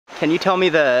Can you tell me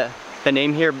the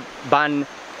name here? Ban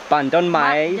Don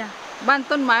Mai. Yeah. บ้าน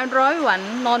ต้นไม้ร้อยหวัน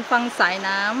นอนฟังสาย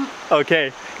น้ำ Okay,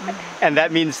 and that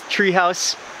means treehouse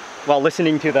while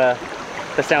listening to the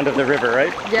sound of the river,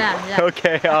 right? Yeah.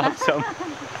 Okay, awesome.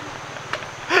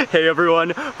 Hey everyone,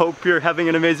 hope you're having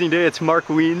an amazing day. It's Mark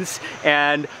Wiens,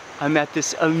 and I'm at this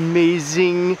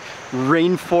amazing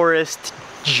rainforest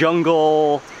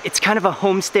jungle. It's kind of a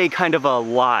homestay, kind of a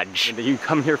lodge. You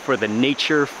come here for the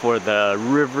nature, for the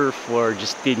river, for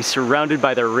just being surrounded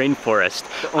by the rainforest.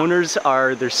 The owners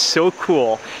they're so cool,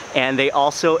 and they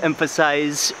also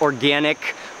emphasize organic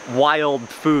wild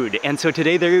food. And so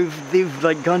today they've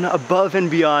like gone above and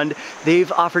beyond.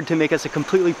 They've offered to make us a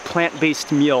completely plant-based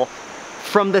meal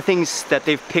from the things that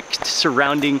they've picked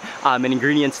surrounding and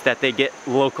ingredients that they get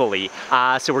locally.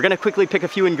 So we're gonna quickly pick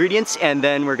a few ingredients and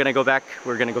then we're gonna go back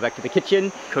to the kitchen,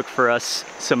 cook for us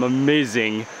some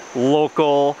amazing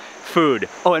local food.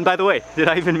 Oh, and by the way, did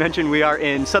I even mention we are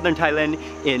in southern Thailand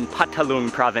in Phatthalung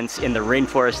province in the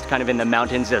rainforest, kind of in the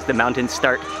mountains as the mountains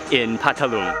start in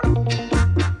Phatthalung.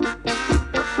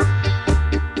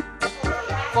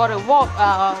 For the walk,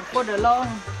 for the long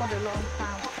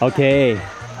time. Okay.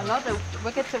 A lot of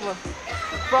vegetables.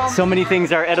 So many things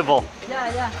are edible.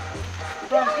 Yeah.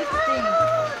 From eating.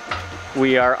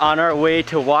 We are on our way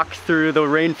to walk through the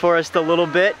rainforest a little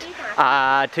bit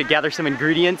to gather some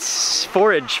ingredients,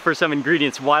 forage for some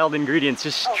ingredients, wild ingredients,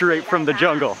 just straight from the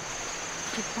jungle.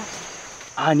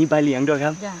 Ni bai liang do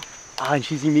kap? Yeah. And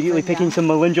she's immediately picking some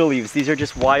melinjo leaves. These are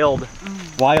just wild,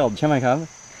ใช่ไหมครับ?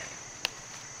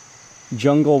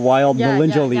 Jungle wild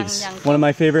melinjo leaves. One of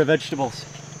my favorite vegetables.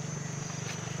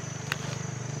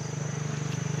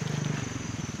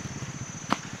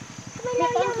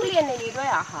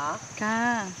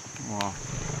 Wow.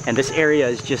 And this area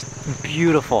is just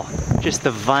beautiful. Just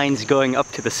the vines going up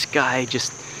to the sky,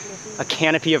 just a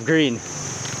canopy of green.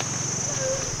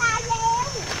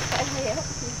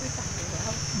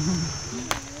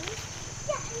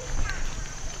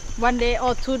 One day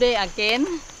or 2 days again.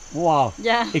 Wow.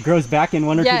 Yeah. It grows back in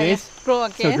 1 or 2 days? Yeah. Grow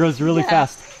again. So it grows really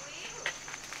fast.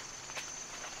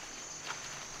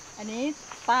 อันนี้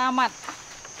ตาหมัด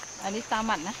อันนี้ตาห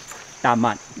มัดนะ ตาห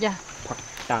มัด Yeah.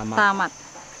 ตาหมัด ตาหมัด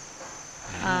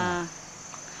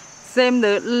Same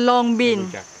the long bean.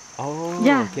 Oh,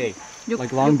 Yeah. okay.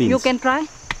 Like long you, beans. You can try.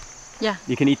 Yeah.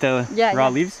 You can eat the raw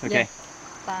leaves? Okay.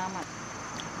 ตาหมัด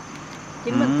กิ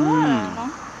นเหมือนตัวเนาะ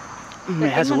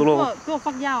It has a little... ตัว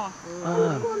ฟักยาว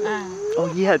Oh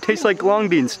yeah, it tastes like long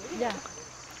beans.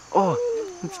 Yeah. Oh,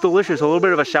 it's delicious. A little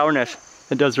bit of a sourness.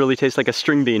 It does really taste like a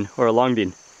string bean or a long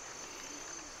bean.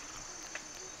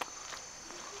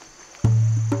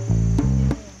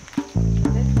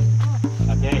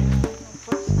 Okay.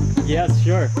 Yes,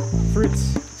 sure. Fruits.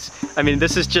 I mean,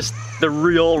 this is just the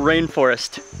real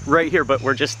rainforest right here, but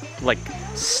we're just like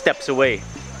steps away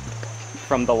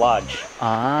from the lodge.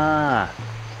 Ah.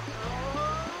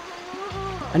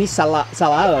 อันนี้สละ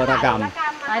เหรอระก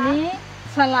ำ อันนี้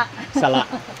สละ สละ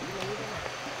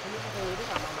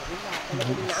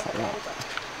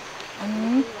อั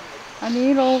นนี้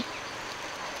เรา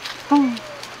ต้อง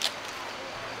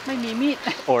ไม่มีมีด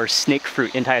Or snake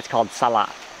fruit. In Thai it's called sala.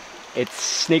 It's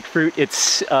snake fruit.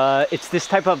 It's this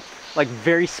type of like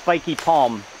very spiky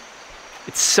palm.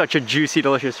 It's such a juicy,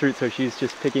 delicious fruit. So she's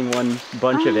just picking one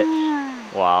bunch of it.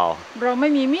 Wow. เราไม่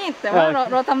มีมีดแต่ว่า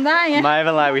เราทำได้ไง ไม่เ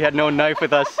ป็นไร we had no knife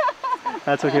with us.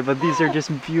 That's okay, but these are just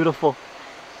beautiful.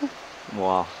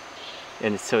 Wow.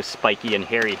 And it's so spiky and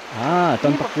hairy. ต้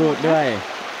นปักกูดด้วย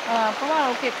เพราะว่าเร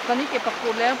าตอนนี้เก็บปักกู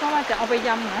ดแล้วเพราะว่าจะเอาไปย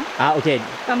ำนะ โอเค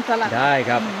ตำสลัด ได้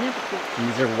ครับ นี่ปักกูด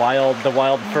These are the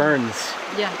wild ferns.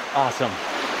 Yeah. Awesome.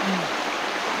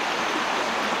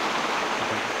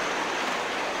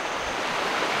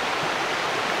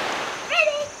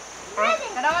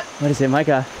 What is it,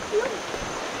 Micah?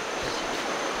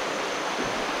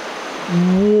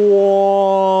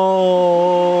 Whoa!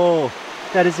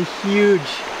 That is a huge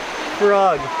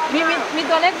frog. มี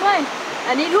ตัวเล็กด้วย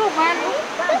อันนี้ลูกมัน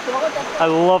I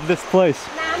love this place.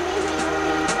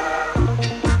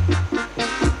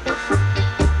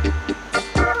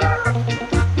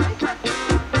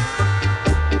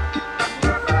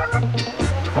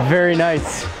 Very nice.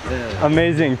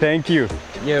 Amazing. Thank you.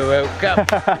 You're welcome.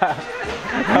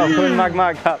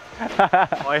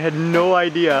 I had no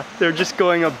idea. They're just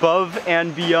going above and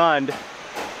beyond.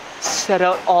 Set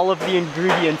out all of the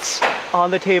ingredients on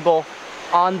the table,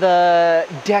 on the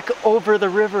deck over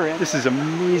the river. This is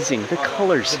amazing. The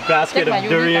colors. The basket of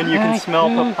durian. You can smell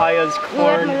papayas,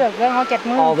 corn,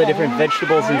 all the different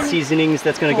vegetables and seasonings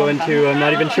that's going to go into. I'm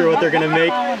not even sure what they're going to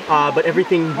make, but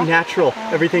everything natural.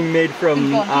 Everything made from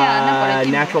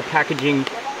natural packaging.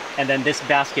 And then this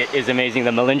basket is amazing.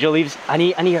 The melinjo leaves.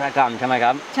 Ani rakam, ใช่ไหมค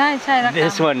รับ? ใช่ระกำ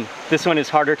This one is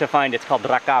harder to find. It's called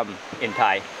rakam in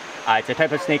Thai. It's a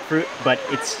type of snake fruit, but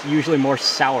it's usually more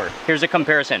sour. Here's a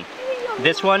comparison.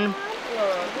 This one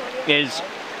is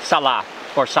sala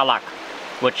or salak,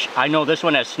 which I know this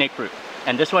one as snake fruit,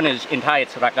 and this one is in Thai.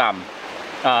 It's rakam.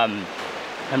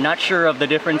 I'm not sure of the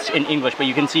difference in English, but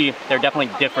you can see they're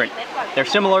definitely different.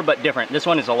 They're similar but different. This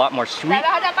one is a lot more sweet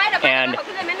and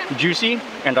juicy,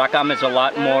 and rakam is a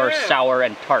lot more sour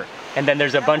and tart. And then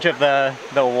there's a bunch of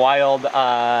the wild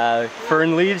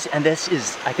fern leaves, and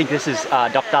I think this is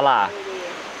doktala,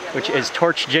 which is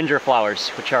torch ginger flowers,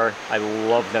 which I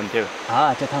love them too.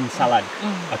 จะทำ salad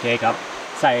โอเคครับ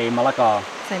ใส่มะละก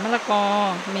อ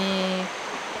มี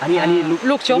อันนี้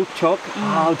ลูกชก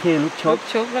โอเคลูก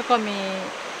ชกแล้วก็มี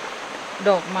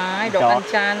ดอกไม้ดอกอัญ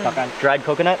ชัน dried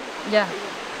coconut yeah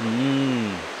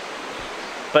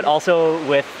but also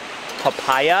with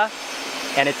papaya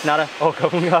and it's not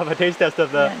we have a taste test of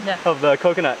the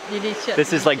coconut. Delicious.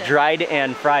 This is like dried and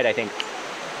fried, I think.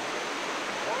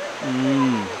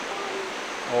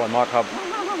 Oh, and mark up.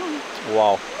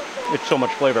 Wow, it's so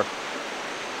much flavor.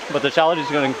 But the salad is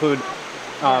going to include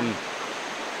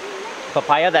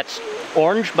papaya that's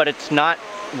orange, but it's not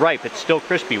ripe. It's still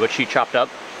crispy, which she chopped up.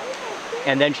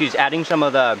 And then she's adding some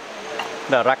of the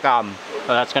rakam,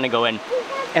 so that's going to go in.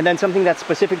 And then something that's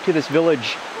specific to this village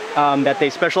that they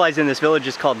specialize in this village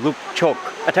is called chok,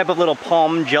 a type of little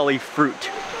palm jelly fruit.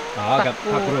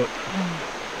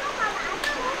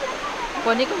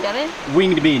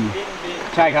 Winged bean.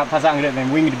 ใช่ครับภาษาอังกฤษเป็น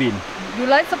winged bean. You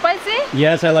like spicy?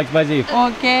 Yes, I like spicy.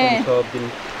 Okay.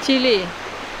 Chili.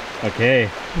 Okay,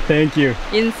 thank you.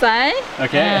 Inside.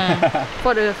 Okay.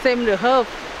 For the herb.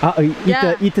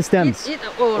 Eat the stems. Eat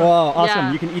all. Wow, awesome.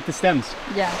 You can eat the stems.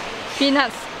 Yeah.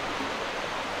 Peanuts.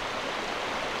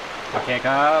 Okay, ค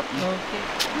รับ Okay.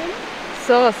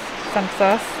 Sauce. Some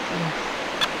sauce.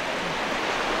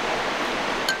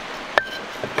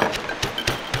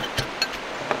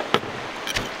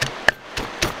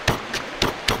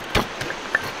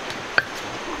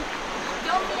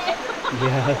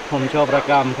ผมชอบระ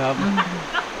กำครับ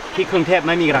ที่กรุงเทพไ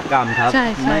ม่มีระกำครับ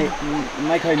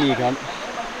ไม่เคยมีครับ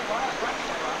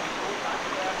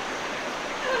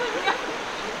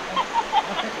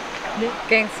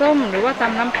แกงส้มหรือว่าท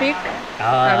ำน้ำพริก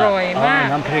อร่อยมาก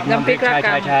น้ำพริกระก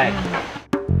ำใช่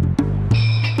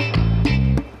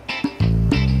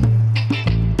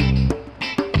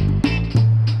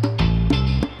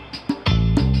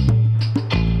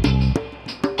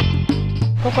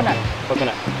coconut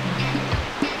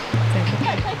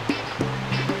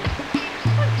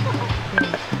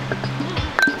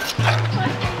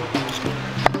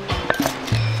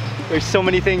There's so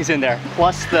many things in there,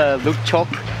 plus the chok,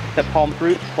 the palm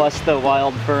fruit, plus the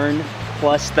wild fern,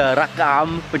 plus the rakam,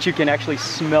 which you can actually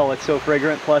smell, it's so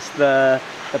fragrant, plus the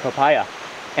papaya,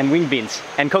 and winged beans,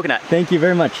 and coconut. Thank you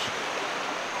very much.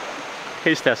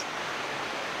 Taste test.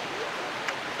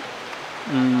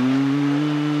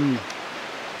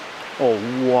 Oh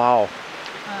wow.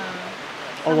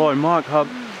 อร่อยมากครับ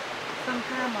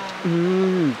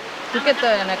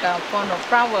Together like a form of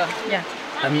flower. Yeah.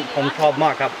 ผมชอบม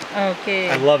ากครับ Okay.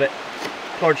 I love it.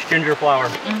 Torch ginger flower.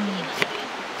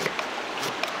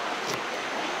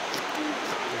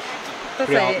 ก็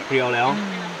ใส่ เปรี้ยวแล้ว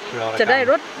จะได้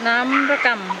รสน้ำระก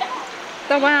ำแ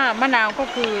ต่ว่ามะนาวก็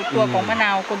คือตัวของมะนา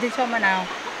วคนที่ชอบมะนาว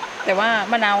แต่ว่า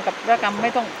มะนาวกับระกำไ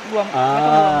ม่ต้องรวมกัน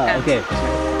โอเค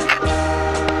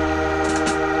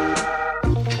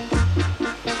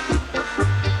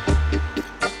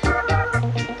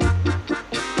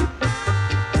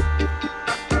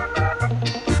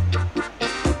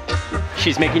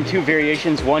She's making two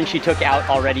variations. One she took out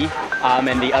already,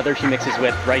 and the other she mixes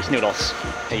with rice noodles.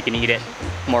 And you can eat it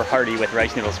more hearty with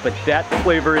rice noodles, but that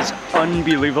flavor is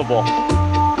unbelievable.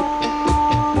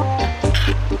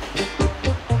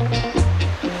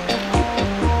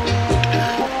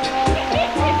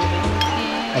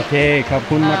 Okay, ขอบ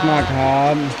คุณมากๆครั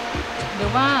บ หรื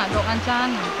อว่าดอกอัญชัน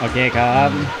Okay ครับ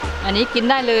อันนี้กิน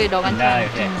ได้เลยดอกอัญชั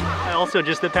น Also,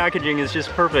 just the packaging is just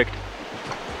perfect.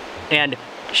 And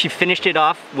she finished it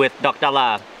off with doktala,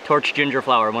 torch ginger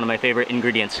flower, one of my favorite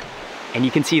ingredients. And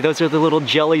you can see those are the little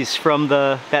jellies from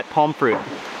that palm fruit.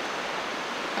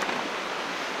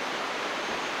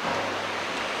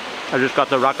 I just got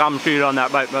the rakam seed on that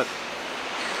bite, but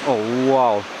oh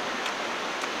wow.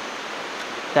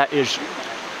 That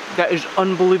is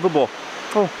unbelievable.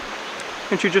 Oh,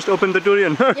 and she just opened the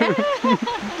durian.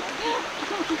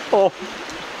 Oh,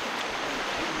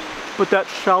 but that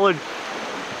salad,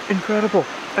 incredible.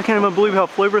 I can't even believe how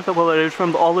flavorful it is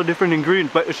from all the different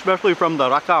ingredients, but especially from the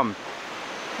rakam.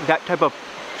 That type of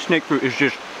snake fruit is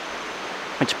just,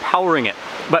 it's powering it.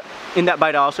 But in that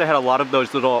bite, I also had a lot of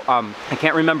those little, I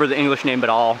can't remember the English name, but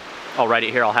I'll write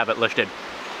it here, I'll have it listed.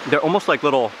 They're almost like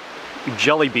little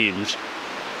jelly beans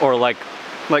or like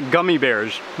gummy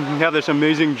bears. They have this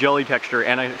amazing jelly texture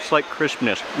and a slight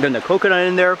crispness. Then the coconut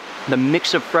in there, the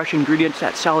mix of fresh ingredients,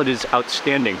 that salad is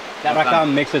outstanding. That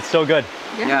rakam makes it so good.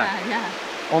 Yeah.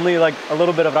 Only like a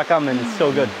little bit of rakam and it's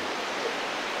so good.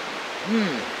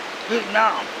 Good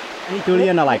now. นี่ทุเรี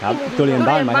ยนอะไรครับทุเรียน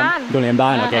บ้านไหมครับทุเรียนบ้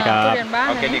านโอเคครับ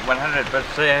Organic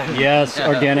 100%. Yes,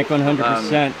 organic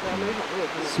 100%.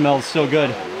 Smells so good.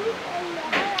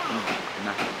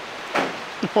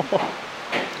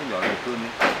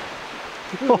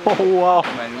 Oh wow.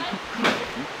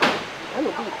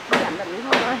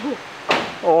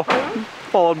 Oh,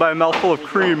 followed by a mouthful of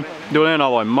cream. ดูแน่นอน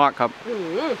อร่อยมากครับ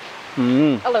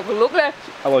อร่อยคุณลุกเลย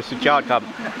อร่อยสุดยอดครับ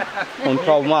ผมช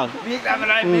อบมาก นี่ทำอะ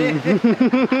ไรนี่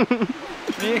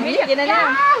มีกินอะไรเนี่ย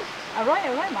อร่อย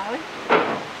มากเลย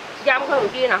ยำขนม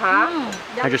จีนนะคะ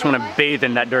I just want to bathe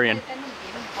in that durian.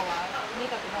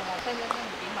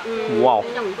 Wow.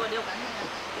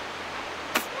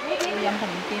 ยำข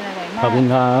นมจีนอร่อยมาก ขอบคุณ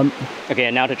ครับ Okay,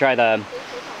 and now to try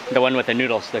the one with the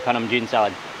noodles, the kanamjin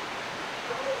salad.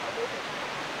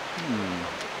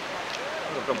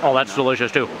 Oh, that's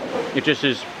delicious too. It just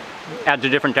adds a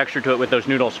different texture to it with those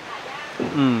noodles.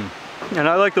 And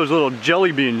I like those little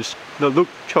jelly beans, the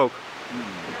chok.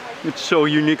 It's so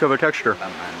unique of a texture.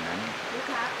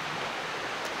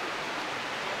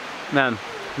 Man,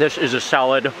 this is a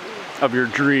salad of your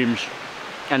dreams.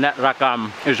 And that rakam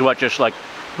is what just like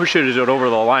pushes it over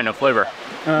the line of flavor.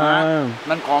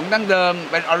 มันของดั้งเดิม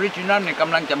เป็นออริจินัลเนี่ยก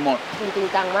ำลังจะหมด จริง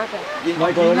จังมากเลย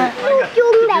Michael, did you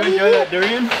enjoy that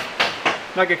durian?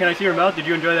 Micah, can I see your mouth? Did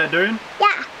you enjoy that durian?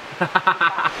 Yeah.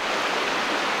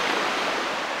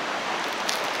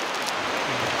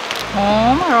 หอ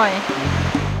มอร่อย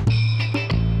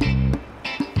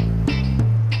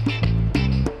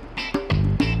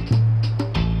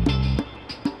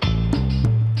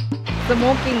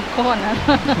smoking corn นะ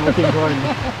Smoking corn.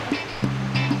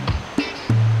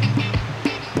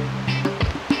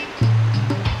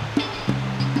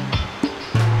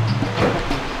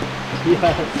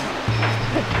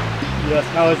 Yes,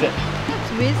 how is it?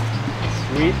 Sweet.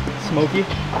 Sweet? Smoky?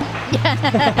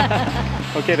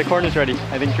 Okay, the corn is ready.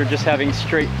 I think you're just having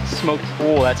straight smoked.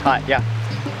 Oh, that's hot, yeah.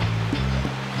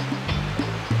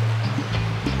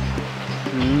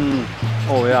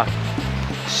 Oh yeah.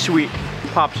 Sweet.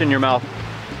 Pops in your mouth.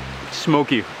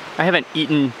 Smoky. I haven't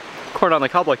eaten corn on the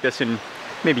cob like this in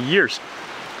maybe years.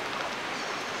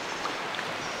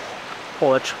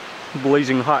 Oh, that's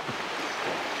blazing hot.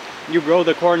 You grow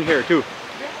the corn here too.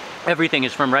 Everything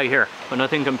is from right here, but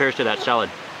nothing compares to that salad.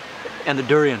 And the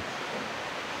durian.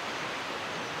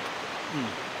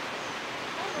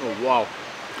 Oh wow.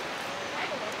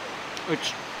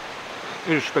 It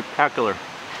is spectacular.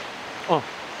 Oh,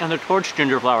 and the torched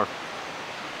ginger flower.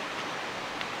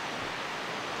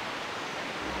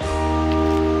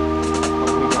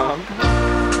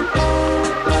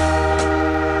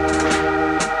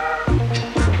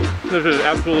 This is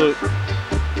absolute,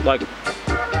 like,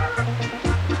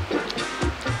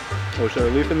 oh, is there a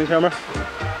leaf in the camera?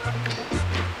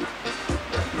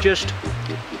 Just,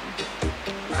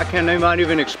 I cannot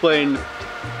even explain,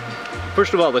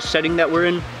 first of all, the setting that we're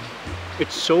in.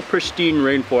 It's so pristine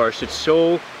rainforest, it's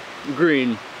so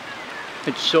green,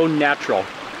 it's so natural.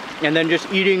 And then just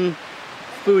eating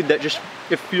food that just,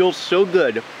 it feels so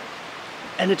good.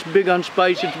 And it's big on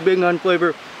spice, it's big on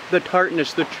flavor. The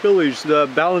tartness, the chilies, the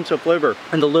balance of flavor.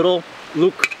 And the little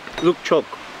chok.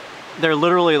 They're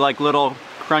literally like little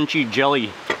crunchy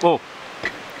jelly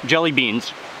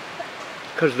beans.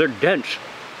 Because they're dense.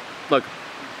 Like,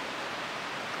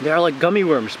 they are like gummy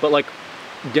worms, but like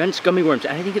dense gummy worms.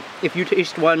 And I think if you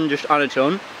taste one just on its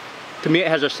own, to me it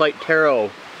has a slight taro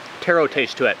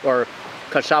taste to it, or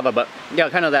cassava, but yeah,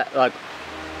 kind of that, like,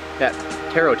 that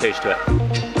taro taste to it.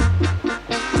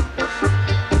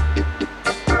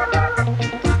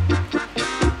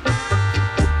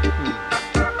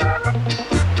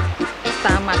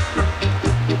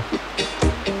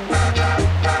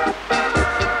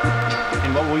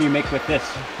 And what will you make with this?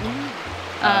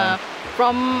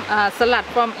 From salad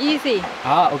from easy.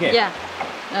 Ah, okay. Yeah.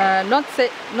 Not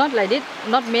like this.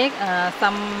 Not make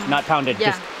some. Not pounded.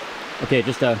 Yeah. Just, okay,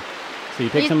 just so you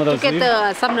take some of those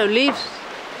leaves. Some of the leaves.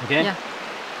 Okay. Yeah.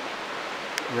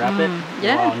 Wrap it.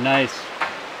 Yeah. Wow, nice.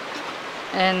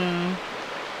 And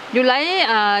you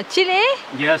like chili?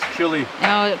 Yes, chili.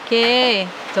 Okay.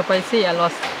 Spicy a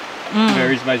lot.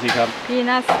 Very spicy cup.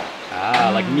 Peanuts.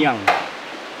 Ah, like miang.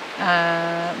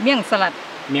 Miang salad.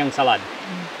 Miang salad.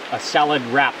 a salad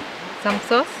wrap. Some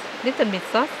sauce, little bit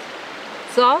sauce.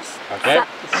 Sauce. Okay.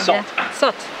 Salt. Yeah,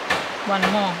 salt. One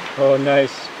more. Oh,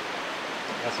 nice.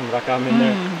 Got some rakam in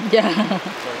there. Yeah.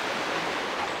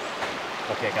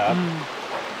 Okay, Gab.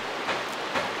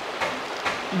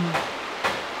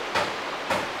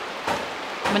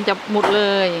 มันจะหมดเล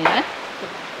ยนะ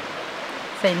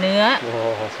ใส่เนื้อ โอ้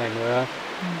ใส่เนื้อ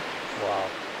ว้าว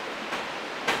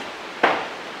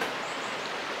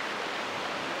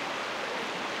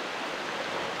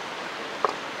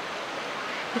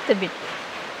little bit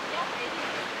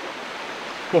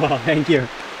Wow, thank you.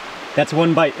 That's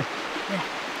one bite. Yeah.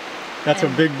 That's a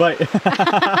big bite.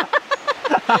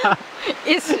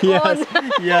 it's Yes,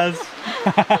 on yes.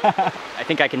 I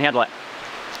think I can handle it.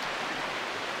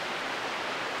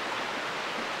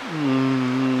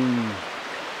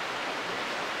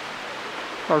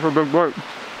 That's a big bite.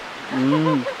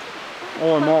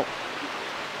 Oh, I'm out.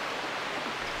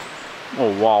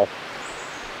 Oh, wow.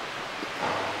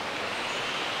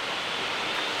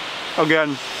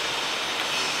 Again,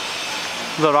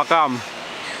 the rakam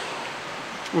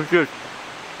was just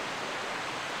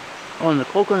on the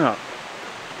coconut.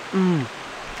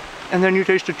 And then you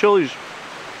taste the chilies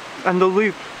and the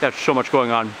leaf. That's so much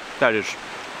going on. That is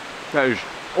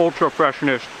ultra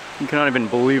freshness. You cannot even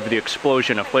believe the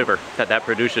explosion of flavor that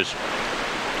produces.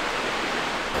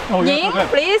 Oh, Ying,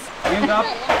 please ยิงครับ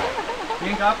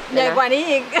ยิงครับ ใหญ่กว่านี้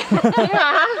อีก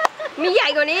มีใหญ่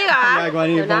กว่านี้เหรอ ใหญ่กว่า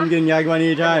นี้ผมกินใหญ่กว่า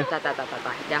นี้ใช่ ตา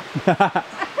ยเดี๋ยว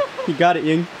You got it,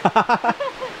 Ying.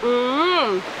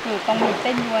 หนูต้องมีเ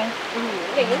ส้นด้วย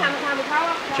อย่างนี้ทำเขา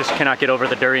Just cannot get over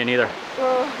the durian either.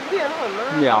 พี่อร่อยมา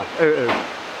ก Yeah.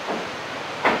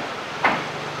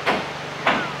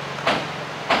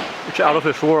 It's out of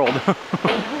this world.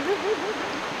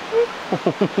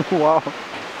 Wow.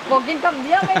 บอกกินคำเ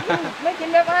ดียวไม่กิน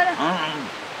แบบนั้นนะ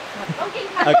ต้องกิน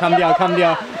คำเดีย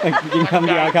วกินคำเ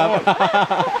ดียวครับ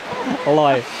อร่อ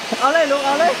ย เอาเลยลูกเอ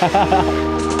าเลย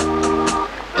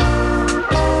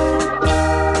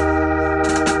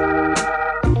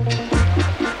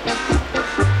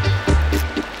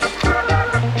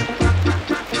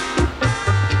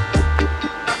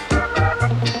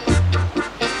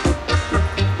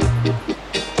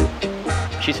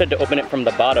She said to open it from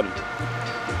the bottom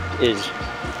is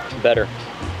better.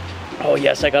 Oh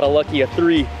yes, I got a lucky a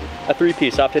three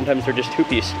piece. Oftentimes they're just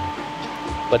 2-piece.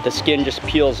 But the skin just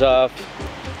peels off.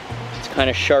 It's kind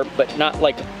of sharp, but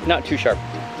not too sharp.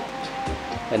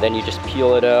 And then you just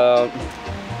peel it out.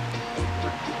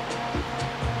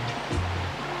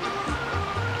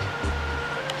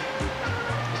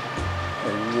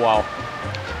 Wow.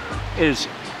 It is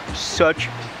such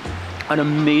an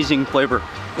amazing flavor.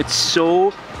 It's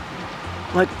so,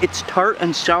 it's tart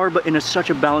and sour, but in such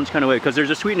a balanced kind of way, because there's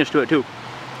a sweetness to it too.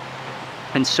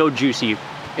 And so juicy.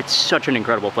 It's such an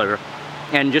incredible flavor.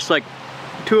 And just like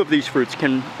one of these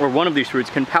fruits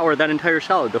can power that entire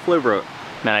salad, the flavor of it.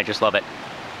 Man, I just love it.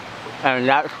 And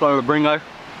that's going to bring us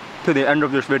to the end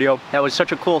of this video. That was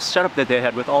such a cool setup that they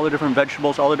had with all the different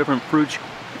vegetables, all the different fruits,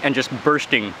 and just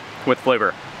bursting with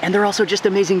flavor. And they're also just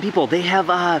amazing people. They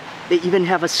even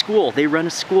have a school. They run a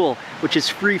school which is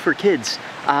free for kids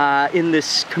in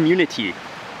this community.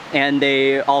 And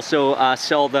they also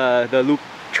sell the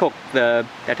chok, that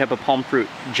type of palm fruit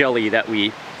jelly that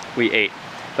we ate.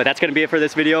 But that's gonna be it for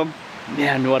this video.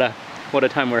 Man, what a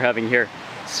time we're having here.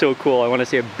 So cool. I want to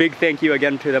say a big thank you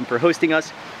again to them for hosting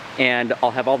us. And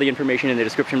I'll have all the information in the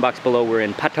description box below. We're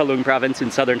in Phatthalung province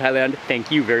in southern Thailand. Thank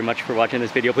you very much for watching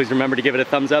this video. Please remember to give it a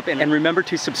thumbs up and remember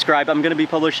to subscribe. I'm going to be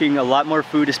publishing a lot more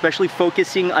food, especially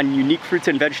focusing on unique fruits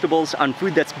and vegetables, on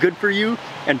food that's good for you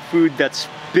and food that's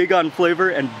big on flavor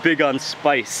and big on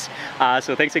spice.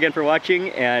 So thanks again for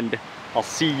watching, and I'll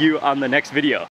see you on the next video.